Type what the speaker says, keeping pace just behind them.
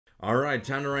Alright,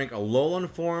 time to rank Alolan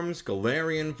forms,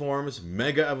 Galarian forms,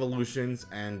 Mega Evolutions,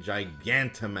 and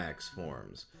Gigantamax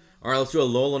forms. Alright, let's do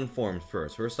Alolan forms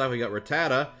first. First off, we got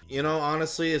Rattata. You know,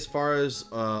 honestly, as far as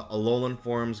Alolan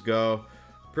forms go,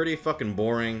 pretty fucking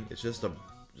boring. It's just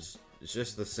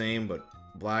the same, but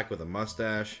black with a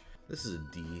mustache. This is a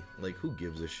D. Like, who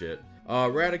gives a shit?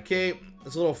 Raticate,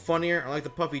 it's a little funnier. I like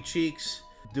the puffy cheeks.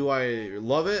 Do I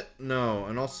love it? No.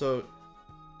 And also,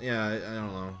 yeah, I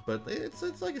don't know, but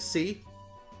it's like a C.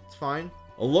 It's fine.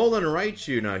 Alolan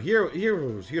Raichu. Now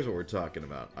here's what we're talking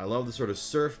about. I love the sort of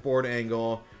surfboard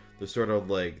angle, the sort of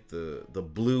like the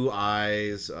blue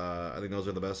eyes. I think those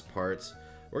are the best parts.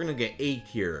 We're gonna get A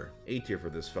tier for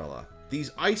this fella.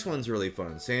 These ice ones are really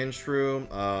fun. Sandshrew.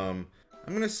 I'm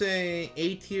gonna say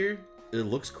A tier. It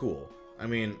looks cool. I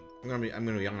mean, I'm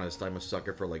gonna be honest. I'm a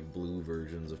sucker for like blue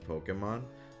versions of Pokemon.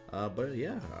 But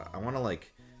yeah, I want to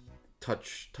like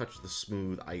touch the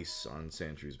smooth ice on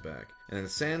Sandshrews back. And then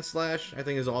Sandslash, I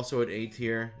think, is also at A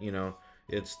tier. You know,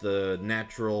 it's the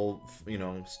natural, you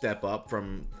know, step up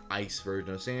from ice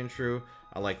version of Sandshrew.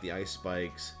 I like the ice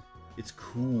spikes. It's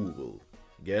cool.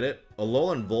 Get it?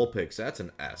 Alolan Vulpix, that's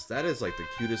an S. That is like the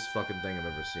cutest fucking thing I've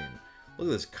ever seen. Look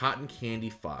at this cotton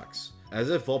candy fox. As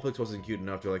if Vulpix wasn't cute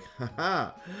enough, they're like,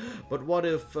 haha. But what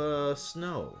if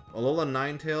Snow? Alolan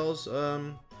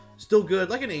Ninetales, still good,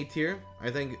 like an A tier. I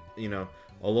think, you know,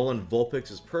 Alolan Vulpix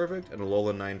is perfect, and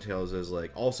Alolan Ninetales is,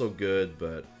 like, also good,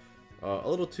 but a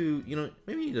little too, you know,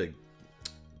 maybe you need to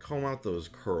comb out those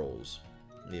curls.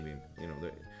 Maybe, you know,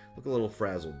 they look a little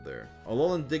frazzled there.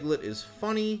 Alolan Diglett is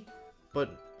funny,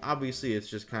 but obviously it's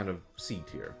just kind of C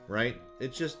tier, right?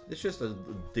 It's just a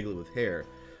Diglett with hair,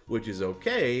 which is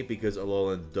okay, because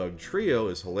Alolan Dugtrio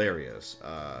is hilarious.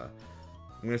 I'm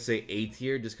gonna say A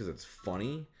tier just because it's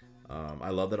funny. I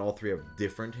love that all three have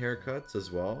different haircuts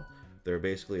as well. They're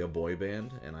basically a boy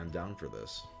band, and I'm down for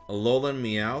this. Alolan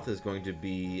Meowth is going to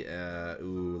be,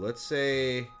 let's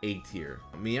say A tier.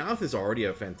 Meowth is already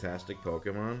a fantastic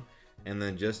Pokemon, and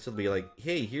then just to be like,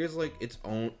 hey, here's like its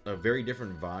own, a very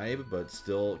different vibe, but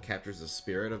still captures the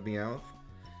spirit of Meowth.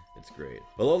 It's great.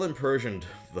 Alolan Persian,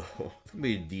 though, it's gonna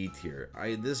be a D tier.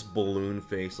 This balloon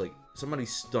face, like, somebody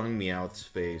stung Meowth's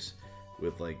face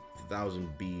with like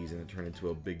 1,000 bees and it turned into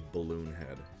a big balloon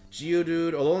head.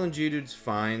 Geodude, Alolan Geodude's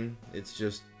fine. It's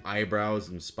just eyebrows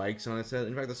and spikes on its head.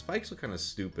 In fact, the spikes look kind of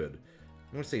stupid.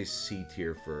 I'm gonna say C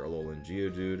tier for Alolan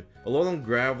Geodude. Alolan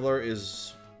Graveler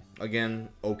is, again,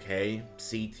 okay.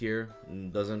 C tier.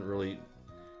 Doesn't really...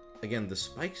 Again, the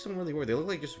spikes don't really work. They look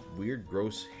like just weird,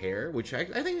 gross hair, which I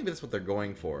think maybe that's what they're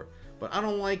going for. But I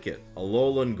don't like it.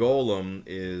 Alolan Golem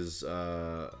is...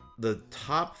 the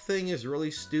top thing is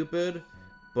really stupid,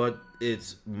 but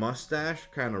its mustache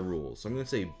kind of rules. So I'm gonna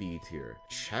say B tier.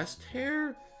 Chest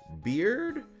hair?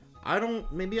 Beard?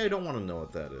 Maybe I don't want to know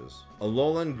what that is.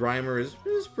 Alolan Grimer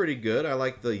is pretty good. I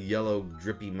like the yellow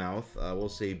drippy mouth. We'll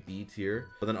say B tier.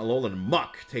 But then Alolan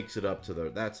Muck takes it up to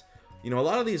that's, you know, a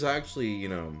lot of these actually, you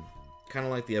know, kind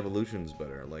of like the evolutions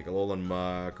better. Like Alolan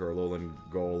Muck or Alolan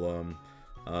Golem.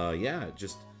 Yeah,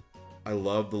 just... I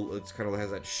love it's kind of has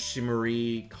that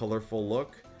shimmery, colorful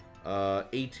look.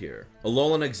 A tier.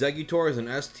 Alolan Exeggutor is an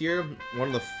S tier. One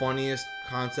of the funniest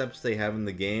concepts they have in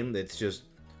the game. It's just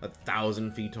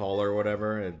 1,000 feet tall or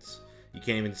whatever. You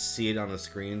can't even see it on the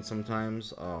screen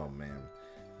sometimes. Oh man,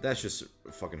 that's just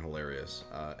fucking hilarious.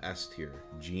 S tier.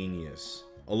 Genius.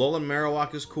 Alolan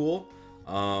Marowak is cool.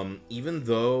 Even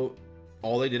though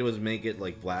all they did was make it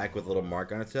like black with a little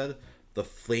mark on its head. The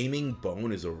flaming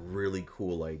bone is a really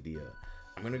cool idea.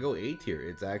 I'm gonna go A tier.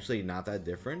 It's actually not that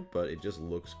different, but it just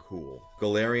looks cool.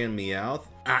 Galarian Meowth.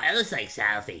 It looks like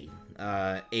Southie.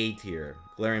 A tier.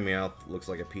 Galarian Meowth looks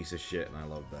like a piece of shit, and I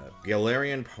love that.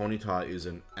 Galarian Ponyta is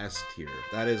an S tier.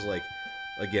 That is like,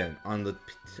 again, on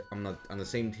the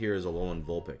same tier as Alolan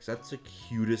Vulpix. That's the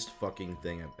cutest fucking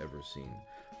thing I've ever seen.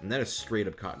 And that is straight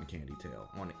up cotton candy tail.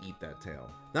 I want to eat that tail.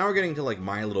 Now we're getting to like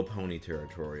My Little Pony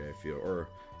territory, I feel. Or,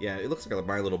 yeah, it looks like a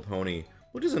My Little Pony,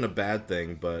 which isn't a bad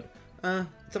thing, but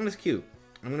it's not as cute.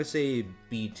 I'm going to say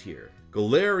B tier.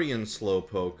 Galarian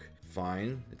Slowpoke,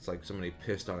 fine. It's like somebody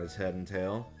pissed on his head and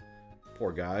tail.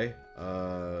 Poor guy.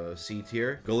 C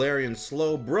tier. Galarian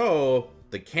Slowbro,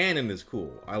 the cannon is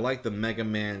cool. I like the Mega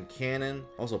Man cannon.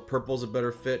 Also, purple's a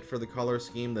better fit for the color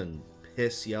scheme than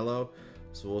piss yellow.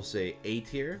 So we'll say A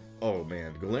tier. Oh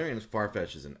man, Galarian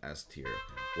Farfetch is an S tier.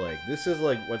 Like, this is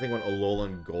like, I think what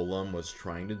Alolan Golem was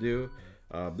trying to do.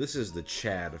 This is the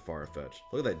Chad Farfetch.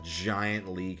 Look at that giant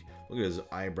leak. Look at his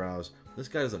eyebrows. This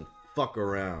guy doesn't fuck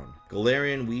around.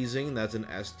 Galarian Weezing, that's an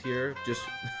S tier. Just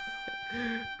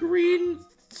green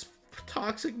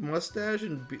toxic mustache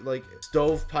and like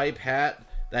stovepipe hat.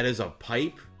 That is a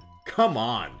pipe. Come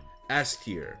on, S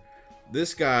tier.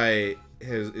 This guy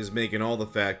is making all the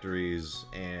factories,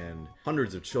 and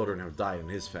hundreds of children have died in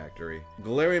his factory.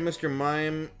 Galarian Mr.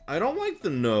 Mime, I don't like the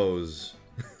nose.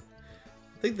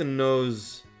 I think the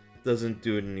nose doesn't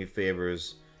do it any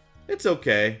favors. It's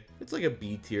okay. It's like a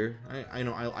B tier. I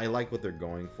know, I like what they're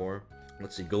going for.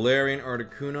 Let's see, Galarian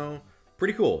Articuno,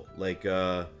 pretty cool. Like,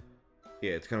 yeah,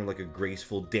 it's kind of like a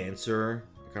graceful dancer.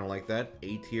 Kind of like that.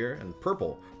 A tier. And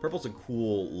purple. Purple's a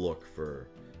cool look for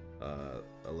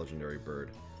a legendary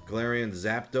bird. Galarian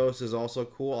Zapdos is also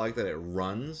cool. I like that it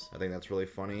runs. I think that's really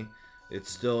funny.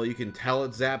 It's still, you can tell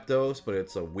it's Zapdos, but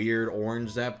it's a weird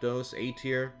orange Zapdos. A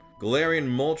tier. Galarian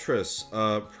Moltres,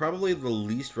 probably the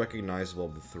least recognizable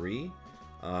of the three.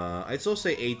 I'd still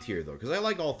say A tier though, because I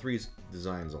like all three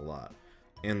designs a lot.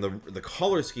 And the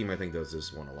color scheme I think does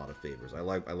this one a lot of favors. I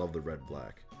love the red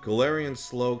black. Galarian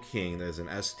Slowking is an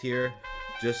S tier.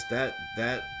 Just that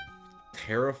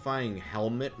terrifying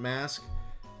helmet mask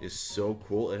is so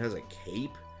cool. It has a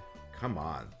cape. Come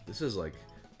on. This is like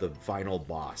the final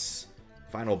boss.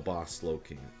 Final boss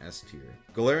Slowking, S tier.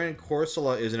 Galarian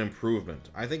Corsola is an improvement.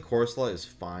 I think Corsola is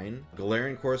fine.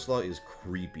 Galarian Corsola is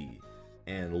creepy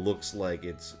and looks like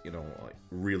it's, you know, like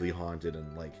really haunted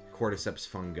and like cordyceps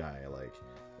fungi, like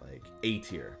A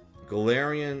tier.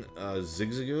 Galarian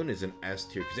Zigzagoon is an S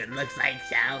tier because it looks like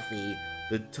Selfie.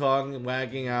 The tongue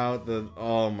wagging out,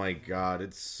 oh my god,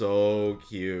 it's so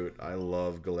cute. I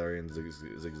love Galarian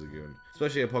Zigzagoon.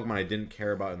 Especially a Pokemon I didn't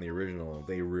care about in the original.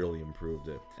 They really improved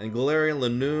it. And Galarian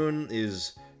Lanoon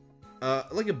is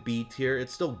like a B tier.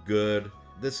 It's still good.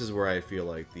 This is where I feel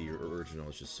like the original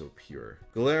is just so pure.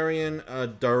 Galarian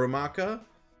Darumaka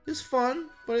is fun,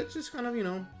 but it's just kind of, you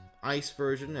know, ice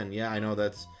version. And yeah, I know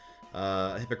that's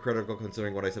hypocritical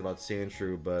considering what I said about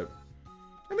Sandshrew, but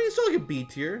I mean, it's still like a B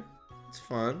tier. It's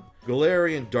fun.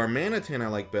 Galarian Darmanitan I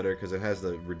like better because it has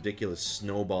the ridiculous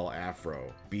snowball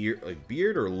afro.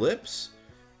 Beard or lips?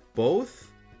 Both?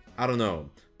 I don't know.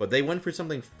 But they went for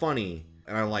something funny,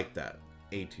 and I like that.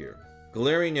 A tier.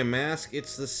 Galarian Yamask,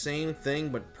 it's the same thing,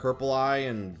 but purple eye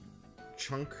and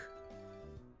chunk.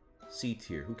 C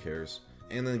tier, who cares?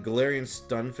 And then Galarian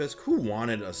Stunfisk. Who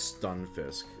wanted a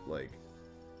Stunfisk? Like,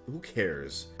 who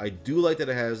cares? I do like that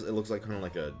it looks like kind of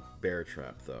like a bear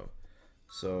trap though.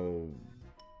 So,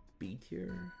 B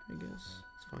tier, I guess.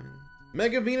 It's fine.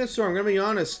 Mega Venusaur, I'm gonna be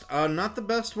honest, not the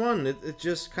best one. It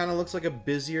just kind of looks like a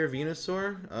busier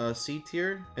Venusaur, C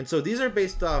tier. And so these are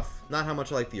based off not how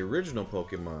much I like the original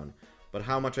Pokemon, but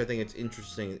how much I think it's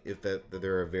interesting if that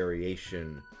they're a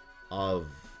variation of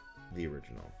the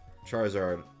original.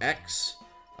 Charizard X,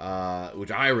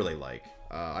 which I really like.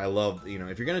 I love, you know,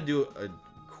 if you're gonna do a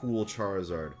cool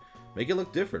Charizard, make it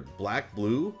look different. Black,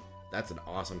 blue. That's an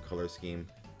awesome color scheme.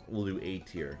 We'll do A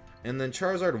tier. And then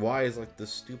Charizard Y is like the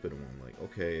stupid one. Like,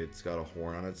 okay, it's got a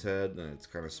horn on its head and it's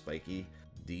kind of spiky.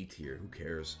 D tier, who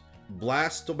cares?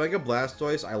 Mega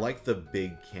Blastoise, I like the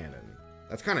big cannon.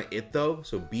 That's kind of it though,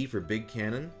 so B for big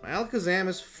cannon. Alakazam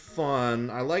is fun.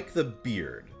 I like the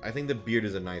beard. I think the beard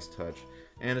is a nice touch.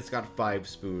 And it's got 5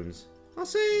 spoons. I'll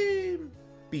say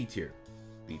B tier.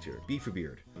 B tier. B for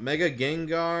beard. Mega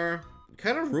Gengar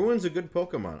kind of ruins a good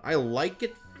Pokemon. I like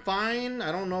it fine.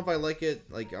 I don't know if I like it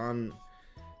like on,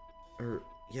 or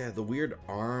yeah, the weird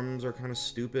arms are kind of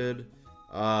stupid.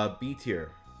 B tier.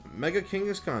 Mega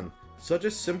Kangaskhan, such a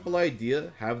simple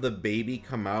idea. Have the baby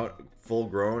come out full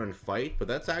grown and fight, but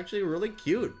that's actually really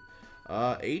cute.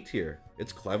 A tier.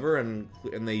 It's clever and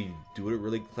they do it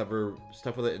really clever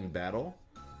stuff with it in battle.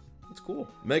 It's cool.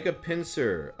 Mega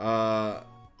Pinsir. I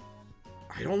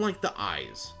don't like the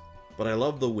eyes, but I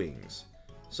love the wings,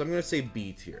 so I'm gonna say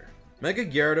B tier. Mega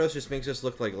Gyarados just makes us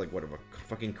look like whatever,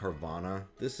 fucking Carvana.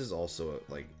 This is also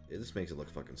like, this makes it look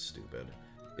fucking stupid.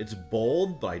 It's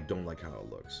bold, but I don't like how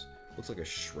it looks. Looks like a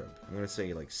shrimp. I'm gonna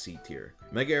say like C tier.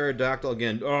 Mega Aerodactyl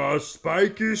again.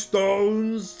 Spiky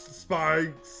stones,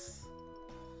 spikes.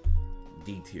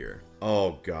 D tier.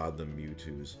 Oh god, the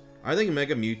Mewtwo's. I think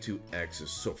Mega Mewtwo X is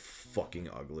so fucking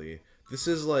ugly. This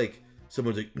is like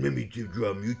someone's like, let me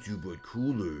draw Mewtwo but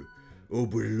cooler. Oh,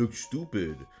 but it looks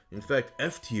stupid. In fact,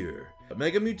 F tier.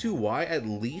 Mega Mewtwo Y at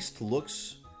least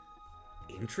looks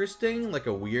interesting, like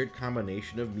a weird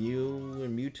combination of Mew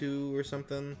and Mewtwo or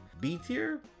something. B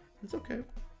tier? It's okay.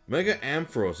 Mega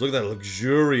Ampharos, look at that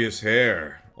luxurious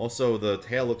hair. Also, the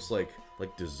tail looks like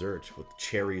dessert with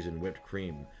cherries and whipped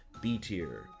cream. B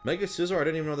tier. Mega Scizor, I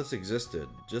didn't even know this existed.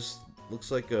 Just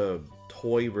looks like a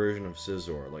toy version of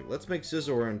Scizor. Like, let's make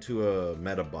Scizor into a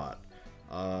Metabot.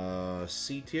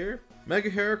 C tier.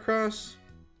 Mega Heracross,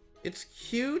 it's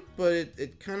cute, but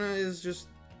it kind of is just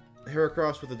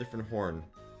Heracross with a different horn.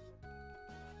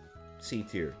 C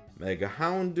tier. Mega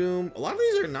Houndoom. A lot of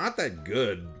these are not that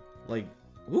good. Like,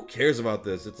 who cares about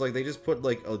this? It's like they just put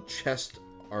like a chest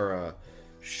or a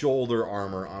shoulder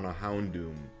armor on a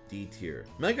Houndoom. D tier.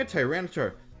 Mega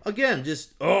Tyranitar. Again,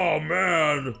 just, oh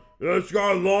man, it's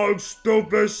got long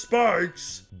stupid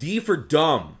spikes. D for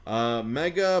dumb.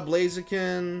 Mega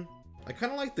Blaziken. I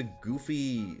kind of like the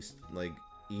goofy, like,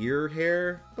 ear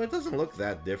hair, but it doesn't look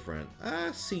that different.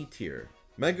 C tier.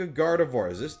 Mega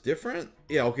Gardevoir, is this different?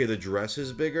 Yeah, okay, the dress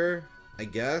is bigger, I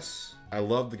guess. I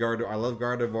love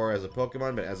Gardevoir as a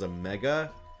Pokemon, but as a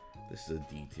Mega, this is a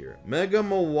D tier. Mega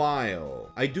Mawile.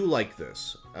 I do like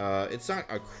this. It's not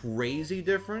a crazy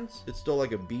difference. It's still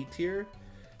like a B tier,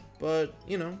 but,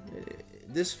 you know,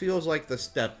 this feels like the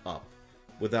step up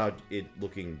without it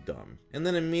looking dumb. And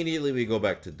then immediately we go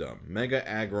back to dumb. Mega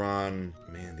Aggron.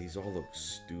 Man, these all look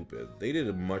stupid. They did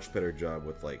a much better job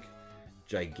with, like,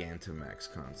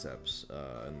 Gigantamax concepts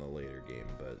in the later game,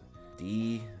 but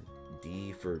D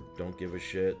for don't give a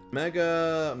shit.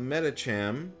 Mega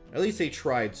Metacham. At least they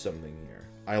tried something here.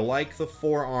 I like the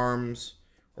 4 arms,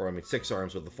 or I mean 6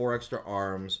 arms with the 4 extra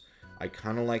arms. I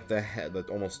kind of like the head, that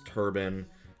almost turban.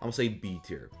 I'm gonna say B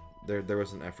tier. There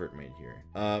was an effort made here.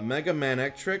 Mega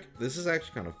Manectric. This is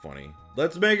actually kind of funny.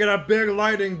 Let's make it a big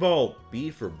lightning bolt. B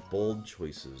for bold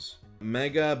choices.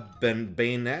 Mega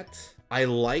Bayonet. I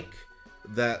like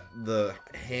that the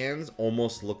hands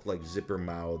almost look like zipper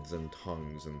mouths and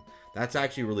tongues, and that's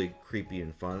actually really creepy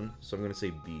and fun, so I'm gonna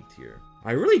say B tier.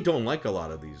 I really don't like a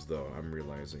lot of these though, I'm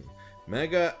realizing.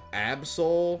 Mega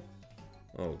Absol.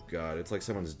 Oh god, it's like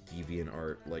someone's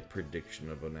DeviantArt like prediction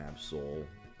of an Absol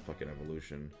fucking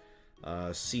evolution.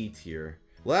 C tier.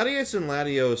 Latios and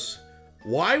Latios,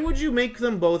 why would you make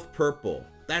them both purple?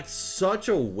 That's such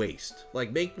a waste.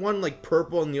 Like, make one like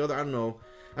purple and the other, I don't know.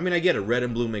 I mean, I get it, red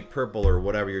and blue make purple or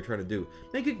whatever you're trying to do.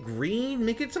 Make it green,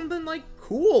 make it something, like,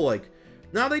 cool. Like,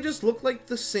 now they just look like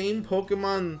the same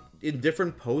Pokemon in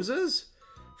different poses?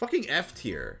 Fucking F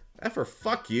tier. F or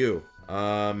fuck you.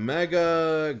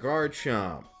 Mega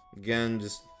Garchomp. Again,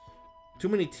 just too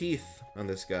many teeth on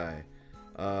this guy.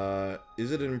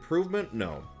 Is it an improvement?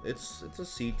 No. It's a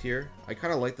C tier. I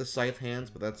kind of like the scythe hands,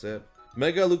 but that's it.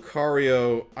 Mega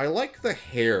Lucario. I like the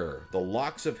hair. The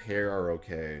locks of hair are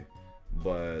okay.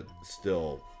 But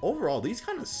still, overall, these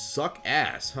kind of suck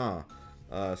ass, huh?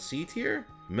 C tier?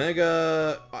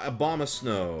 Mega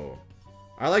Abomasnow.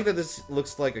 I like that this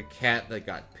looks like a cat that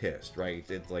got pissed, right?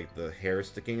 It's like the hair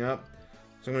sticking up.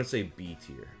 So I'm going to say B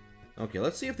tier. Okay,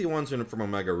 let's see if the ones from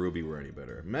Omega Ruby were any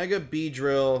better. Mega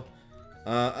Beedrill.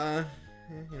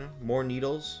 You know, more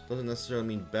needles. Doesn't necessarily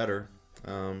mean better.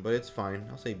 But it's fine.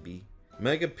 I'll say B.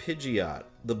 Mega Pidgeot.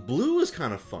 The blue is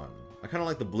kind of fun. I kind of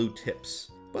like the blue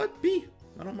tips. But B,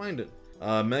 I don't mind it.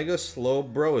 Mega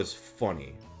Slowbro is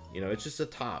funny. You know, it's just a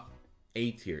top.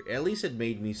 A tier. At least it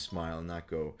made me smile and not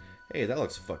go, hey, that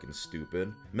looks fucking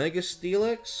stupid. Mega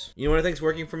Steelix. You know what I think's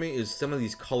working for me is some of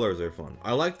these colors are fun.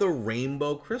 I like the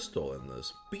rainbow crystal in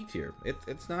this. B tier.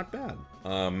 It's not bad.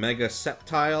 Mega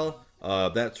Sceptile.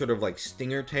 That sort of like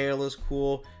stinger tail is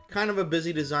cool. Kind of a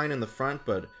busy design in the front,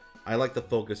 but I like the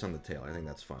focus on the tail. I think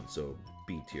that's fun. So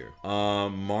B tier.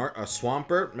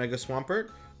 Swampert. Mega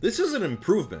Swampert. This is an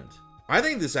improvement. I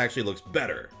think this actually looks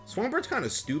better. Swampert's kind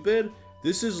of stupid.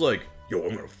 This is like, yo,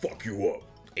 I'm gonna fuck you up.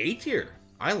 A tier.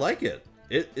 I like it.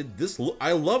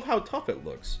 I love how tough it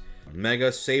looks. Mega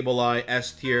Sableye,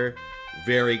 S tier.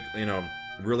 Very, you know,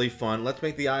 really fun. Let's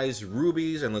make the eyes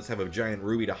rubies and let's have a giant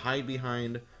ruby to hide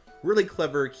behind. Really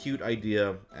clever, cute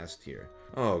idea. S tier.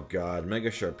 Oh god,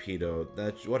 Mega Sharpedo.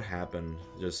 That's what happened.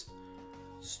 Just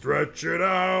stretch it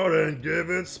out and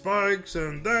give it spikes,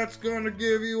 and that's gonna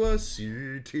give you a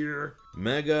C tier.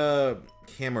 Mega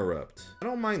Camerupt. I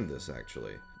don't mind this,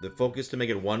 actually. The focus to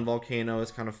make it one volcano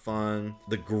is kind of fun.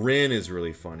 The grin is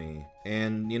really funny.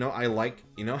 And, you know, I like,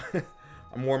 you know,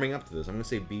 I'm warming up to this. I'm gonna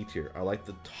say B tier. I like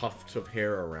the tufts of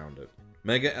hair around it.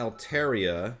 Mega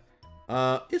Altaria.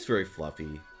 It's very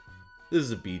fluffy. This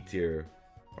is a B tier.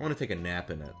 I want to take a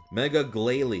nap in it. Mega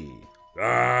Glalie.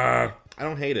 I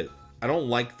don't hate it. I don't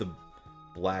like the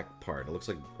black part. It looks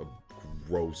like a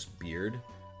gross beard,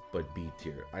 but B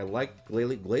tier. I like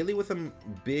Glalie. Glalie with a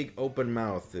big open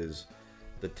mouth is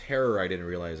the terror I didn't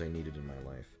realize I needed in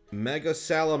my life. Mega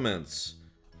Salamence.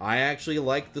 I actually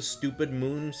like the stupid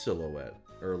moon silhouette,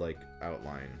 or like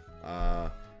outline.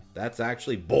 That's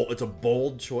actually bold. It's a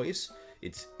bold choice.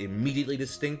 It's immediately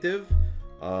distinctive.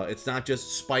 It's not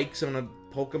just spikes on a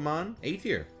Pokemon. A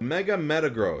tier. Mega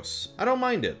Metagross. I don't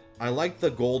mind it. I like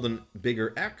the golden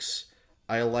bigger X.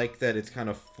 I like that it's kind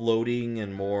of floating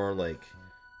and more like,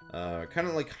 kind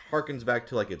of like harkens back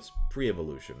to like its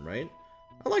pre-evolution, right?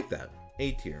 I like that.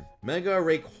 A tier. Mega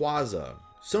Rayquaza.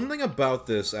 Something about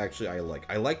this, actually, I like.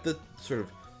 I like the sort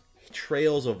of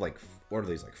trails of, like, what are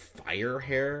these, like, fire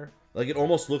hair? Like, it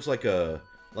almost looks like a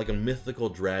mythical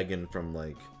dragon from,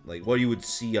 like what you would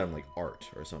see on, like, art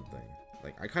or something.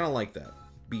 Like, I kind of like that.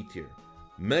 B tier.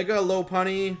 Mega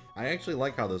Lopunny. I actually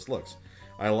like how this looks.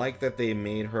 I like that they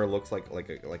made her look like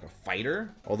a fighter.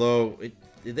 Although,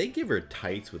 did they give her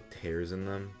tights with tears in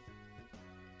them?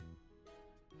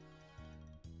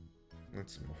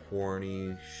 That's some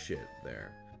horny shit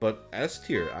there. But S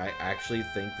tier, I actually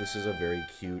think this is a very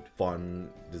cute, fun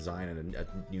design and a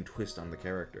new twist on the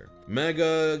character.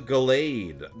 Mega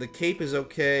Gallade. The cape is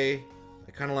okay.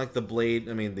 I kind of like the blade,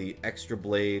 the extra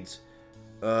blades.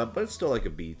 But it's still like a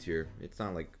B tier. It's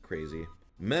not like crazy.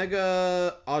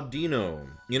 Mega Audino.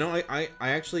 You know, I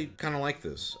actually kind of like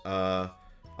this. I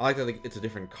like that it's a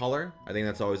different color. I think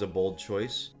that's always a bold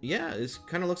choice. Yeah, it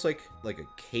kind of looks like a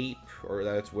cape or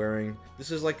that it's wearing. This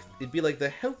is like, it'd be like the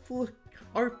helpful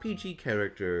RPG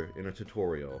character in a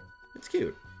tutorial. It's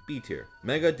cute. B tier.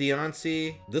 Mega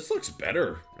Deontay. This looks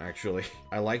better, actually.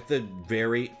 I like the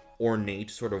very ornate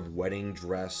sort of wedding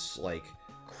dress, like,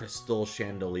 crystal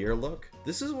chandelier look.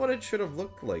 This is what it should have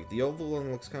looked like. The old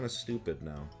one looks kind of stupid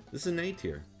now. This is an A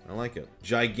tier. I like it.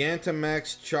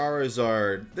 Gigantamax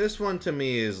Charizard. This one to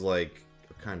me is like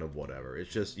kind of whatever.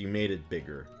 It's just you made it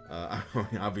bigger.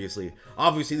 Obviously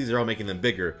these are all making them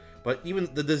bigger, but even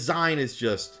the design is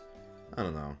just, I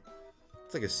don't know.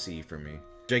 It's like a C for me.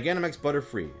 Gigantamax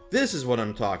Butterfree. This is what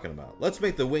I'm talking about. Let's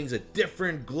make the wings a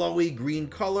different glowy green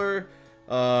color.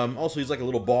 Also, he's like a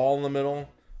little ball in the middle.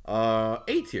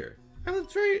 A tier. And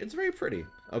it's very pretty.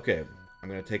 Okay, I'm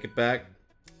gonna take it back.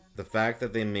 The fact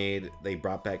that they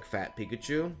brought back Fat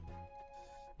Pikachu,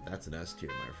 that's an S tier,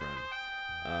 my friend.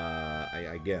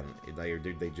 Again,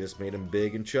 they just made him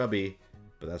big and chubby,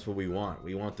 but that's what we want.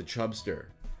 We want the chubster.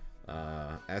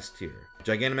 S tier.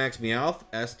 Gigantamax Meowth,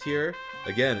 S tier.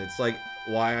 Again, it's like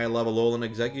why I love Alolan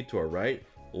Executor, right?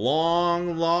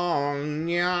 Long,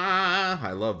 yeah.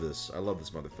 I love this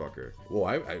motherfucker. Whoa,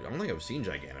 I don't think I've seen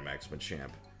Gigantamax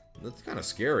Machamp. That's kind of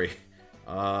scary.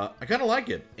 I kind of like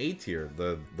it. A tier.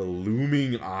 The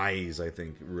looming eyes, I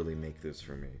think, really make this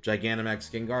for me.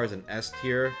 Gigantamax Gengar is an S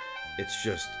tier. It's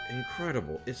just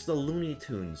incredible. It's the Looney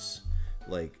Tunes,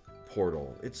 like,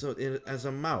 portal. It has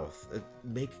a mouth.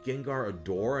 Make Gengar a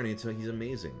door, and he's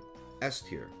amazing. S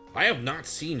tier. I have not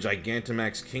seen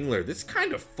Gigantamax Kingler. This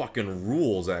kind of fucking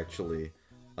rules, actually.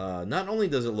 Not only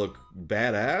does it look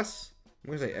badass,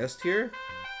 I'm gonna say S tier.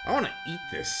 I want to eat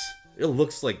this. It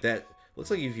looks like that. Looks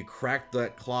like if you cracked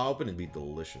that claw open, it'd be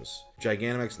delicious.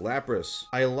 Gigantamax Lapras.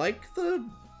 I like the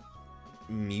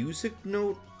music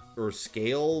note or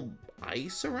scale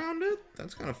ice around it.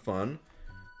 That's kind of fun.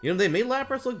 You know, they made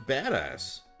Lapras look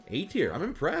badass. A tier. I'm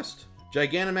impressed.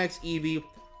 Gigantamax Eevee.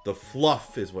 The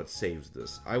fluff is what saves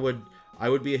this. I would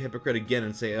be a hypocrite again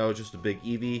and say, oh, it's just a big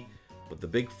Eevee. But the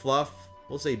big fluff,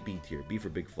 we'll say B tier. B for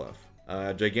big fluff.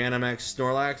 Gigantamax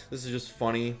Snorlax. This is just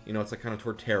funny. You know, it's like kind of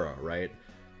Torterra, right?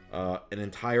 An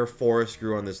entire forest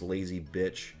grew on this lazy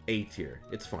bitch. A tier.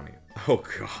 It's funny. Oh,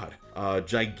 God.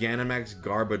 Gigantamax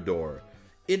Garbodor.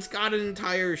 It's got an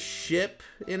entire ship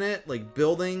in it, like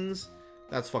buildings.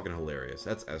 That's fucking hilarious.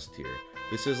 That's S tier.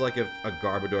 This is like if a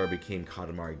Garbodor became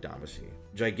Katamari Damacy.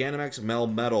 Gigantamax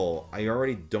Melmetal. I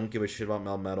already don't give a shit about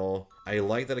Melmetal. I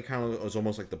like that it kind of was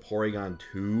almost like the Porygon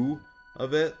 2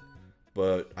 of it.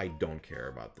 But I don't care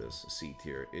about this. C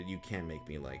tier. You can't make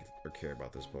me like or care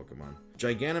about this Pokemon.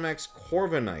 Gigantamax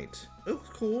Corviknight. It looks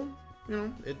cool. You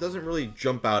know, it doesn't really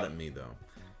jump out at me though.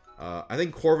 I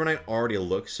think Corviknight already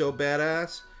looks so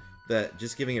badass that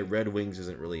just giving it red wings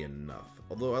isn't really enough.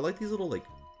 Although I like these little like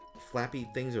flappy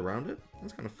things around it.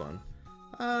 That's kind of fun.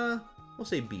 We'll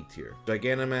say B tier.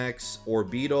 Gigantamax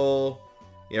Orbeetle.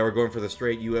 Yeah, we're going for the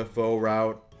straight UFO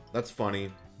route. That's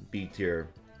funny. B tier.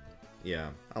 Yeah,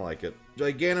 I like it.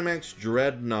 Gigantamax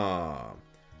Dreadnought.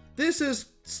 This is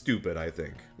stupid, I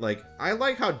think. Like, I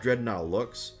like how Dreadnought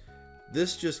looks.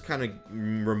 This just kind of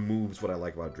removes what I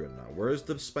like about Dreadnought. Where's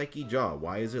the spiky jaw?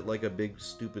 Why is it like a big,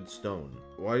 stupid stone?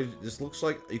 Why? This looks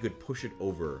like you could push it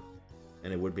over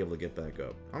and it would be able to get back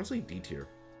up. Honestly, D tier.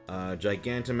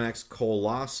 Gigantamax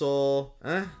Colossal.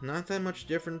 Not that much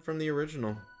different from the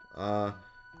original. I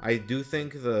do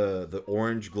think the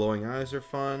orange glowing eyes are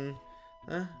fun.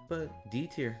 But D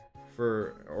tier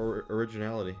for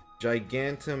originality.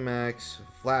 Gigantamax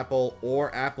Flapple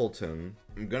or Appleton.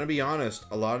 I'm gonna be honest,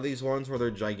 a lot of these ones where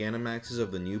they're Gigantamaxes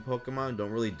of the new Pokemon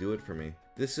don't really do it for me.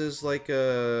 This is like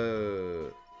a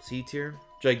C tier.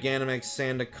 Gigantamax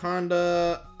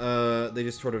Sandaconda. They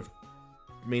just sort of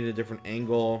made a different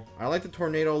angle. I like the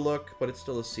tornado look, but it's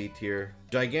still a C tier.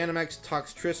 Gigantamax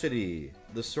Toxtricity.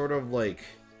 The sort of like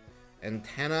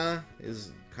antenna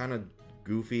is kind of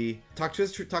goofy.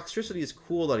 Toxtricity is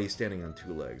cool that he's standing on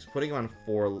 2 legs. Putting him on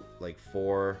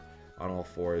 4 on all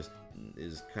fours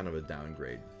is kind of a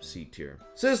downgrade. C tier.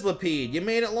 Sizzlipede, you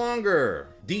made it longer.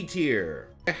 D tier.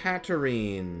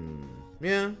 Hatterene.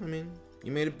 Yeah, I mean,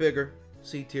 you made it bigger.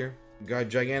 C tier. Got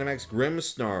Gigantamax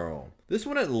Grimmsnarl. This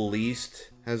one at least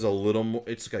has a little more,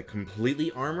 it's like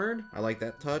completely armored. I like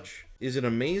that touch. Is it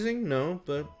amazing? No,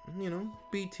 but you know,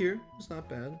 B tier. It's not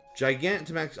bad.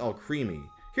 Gigantamax all creamy.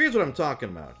 Here's what I'm talking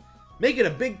about. Make it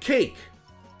a big cake.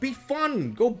 Be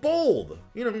fun. Go bold.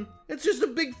 You know, it's just a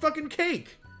big fucking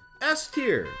cake. S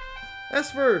tier.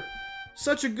 S for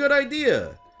such a good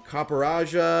idea.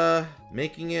 Copperaja,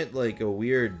 making it like a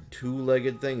weird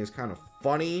 2-legged thing is kind of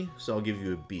funny, so I'll give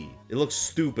you a B. It looks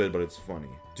stupid, but it's funny.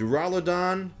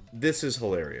 Duraludon, this is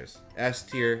hilarious. S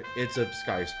tier, it's a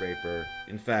skyscraper.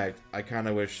 In fact, I kind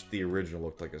of wish the original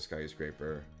looked like a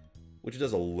skyscraper, which it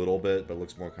does a little bit, but it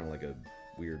looks more kind of like a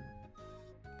weird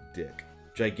dick.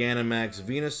 Gigantamax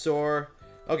Venusaur.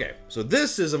 Okay, so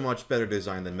this is a much better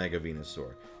design than Mega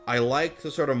Venusaur. I like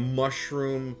the sort of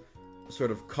mushroom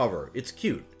sort of cover. It's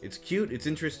cute. It's cute. It's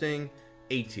interesting.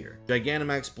 A tier.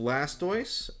 Gigantamax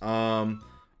Blastoise.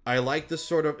 I like this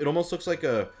sort of, it almost looks like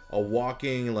a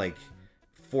walking like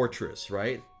fortress,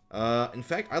 right? In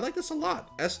fact, I like this a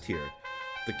lot. S tier.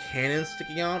 The cannon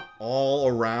sticking out all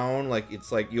around, like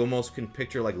it's like you almost can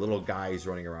picture like little guys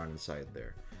running around inside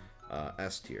there.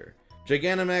 S tier.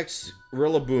 Gigantamax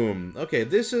Rillaboom. Okay,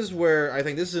 this is where I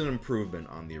think this is an improvement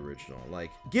on the original.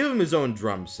 Like, give him his own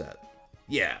drum set.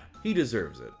 Yeah, he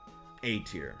deserves it. A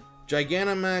tier.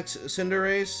 Gigantamax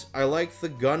Cinderace. I like the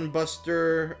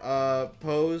Gunbuster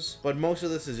pose, but most of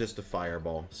this is just a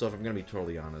fireball. So if I'm gonna be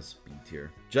totally honest, B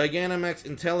tier. Gigantamax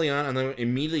Inteleon, and then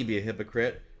immediately be a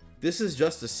hypocrite. This is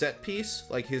just a set piece.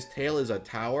 Like his tail is a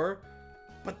tower,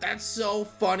 but that's so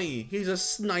funny. He's a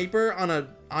sniper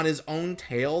on his own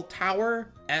tail tower.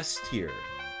 S tier.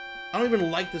 I don't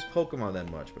even like this Pokemon that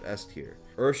much, but S tier.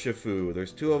 Urshifu.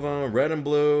 There's 2 of them, red and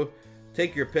blue.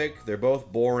 Take your pick. They're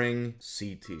both boring.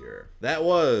 C tier. That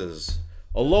was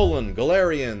Alolan,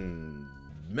 Galarian,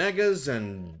 Megas,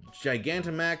 and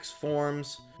Gigantamax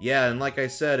forms. Yeah, and like I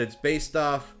said, it's based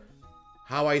off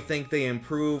how I think they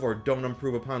improve or don't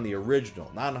improve upon the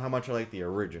original. Not how much I like the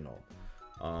original.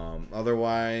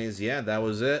 Otherwise, yeah, that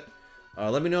was it.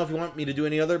 Let me know if you want me to do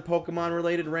any other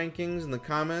Pokemon-related rankings in the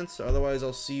comments. Otherwise,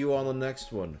 I'll see you on the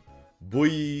next one.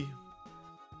 Bye!